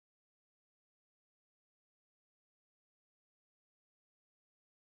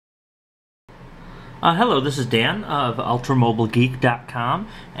Hello, this is Dan of ultramobilegeek.com,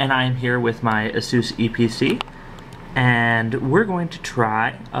 and I am here with my Asus EPC, and we're going to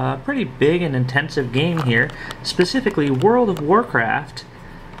try a pretty big and intensive game here, specifically World of Warcraft,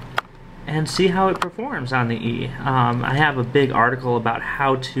 and see how it performs on the E. I have a big article about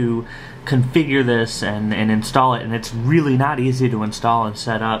how to configure this and install it, and it's really not easy to install and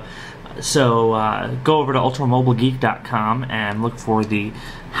set up. So go over to ultramobilegeek.com and look for the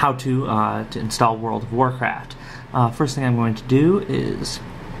how-to to install World of Warcraft. First thing I'm going to do is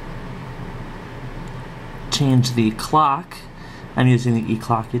change the clock. I'm using the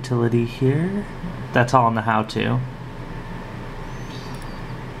eClock utility here. That's all in the how-to.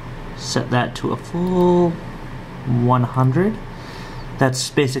 Set that to a full 100. That's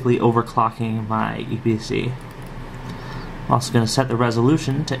basically overclocking my EPC. I'm also going to set the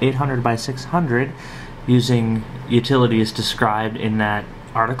resolution to 800 by 600 using utilities described in that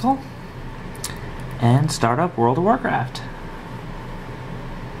article, and start up World of Warcraft.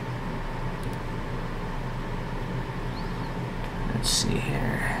 Let's see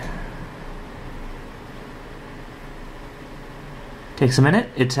here. Takes a minute.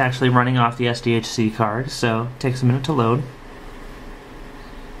 It's actually running off the SDHC card, so it takes a minute to load.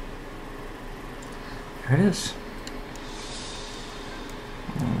 There it is.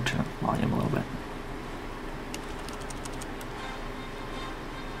 Let me turn up the volume a little bit.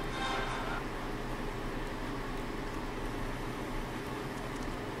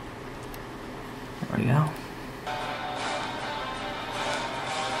 There we go.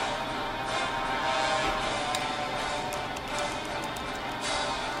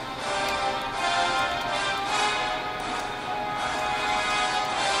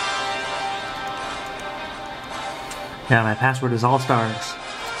 Yeah, my password is all stars.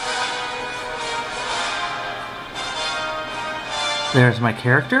 There's my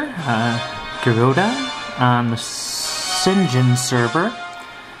character, Garuda, on the Sinjin server.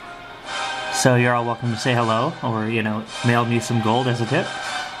 So you're all welcome to say hello, or, you know, mail me some gold as a tip.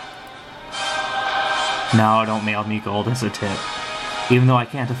 No, don't mail me gold as a tip. Even though I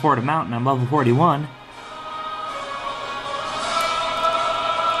can't afford a mount and I'm level 41.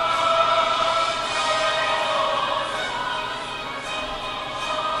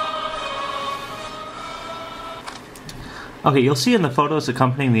 Okay, you'll see in the photos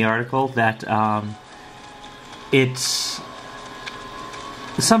accompanying the article that it's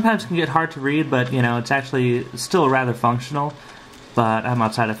sometimes can get hard to read, but you know, it's actually still rather functional. But I'm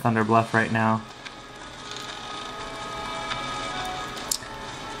outside of Thunder Bluff right now.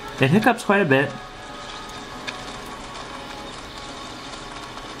 It hiccups quite a bit,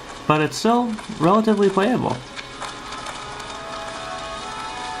 but it's still relatively playable.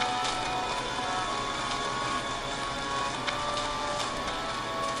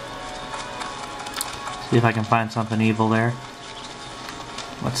 See if I can find something evil there.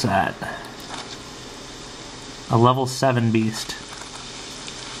 What's that? A level 7 beast.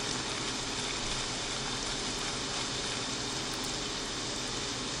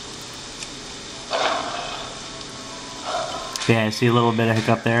 Yeah, I see a little bit of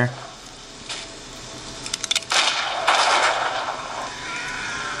hiccup there.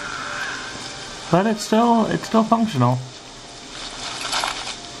 But it's still functional.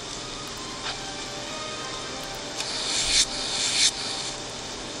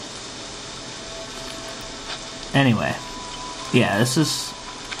 Anyway, yeah, this is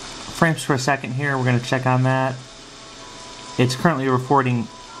frames per second here. We're going to check on that. It's currently recording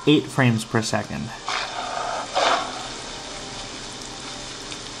 8 frames per second.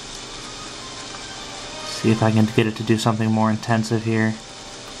 See if I can get it to do something more intensive here.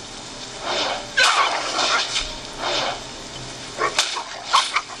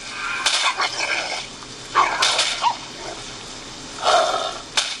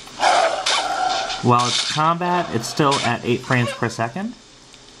 While it's combat, it's still at 8 frames per second.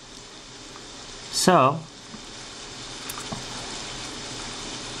 So,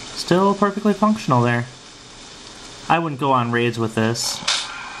 still perfectly functional there. I wouldn't go on raids with this,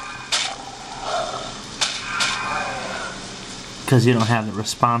 because you don't have the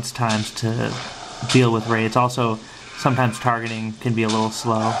response times to deal with raids. Also, sometimes targeting can be a little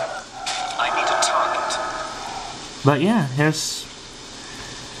slow. I need a target. But yeah, here's...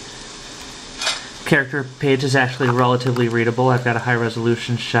 Character page is actually relatively readable. I've got a high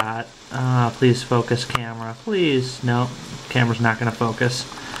resolution shot. Please focus camera. Please. No, camera's not going to focus.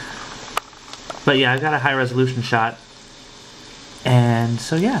 But yeah, I've got a high resolution shot. And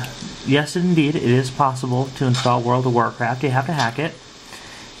so yeah, yes indeed, it is possible to install World of Warcraft. You have to hack it.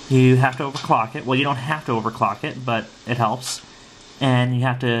 You have to overclock it. Well, you don't have to overclock it, but it helps. and you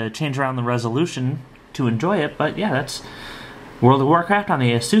have to change around the resolution to enjoy it. But yeah, that's World of Warcraft on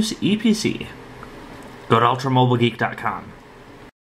the Asus EPC. Go to ultramobilegeek.com.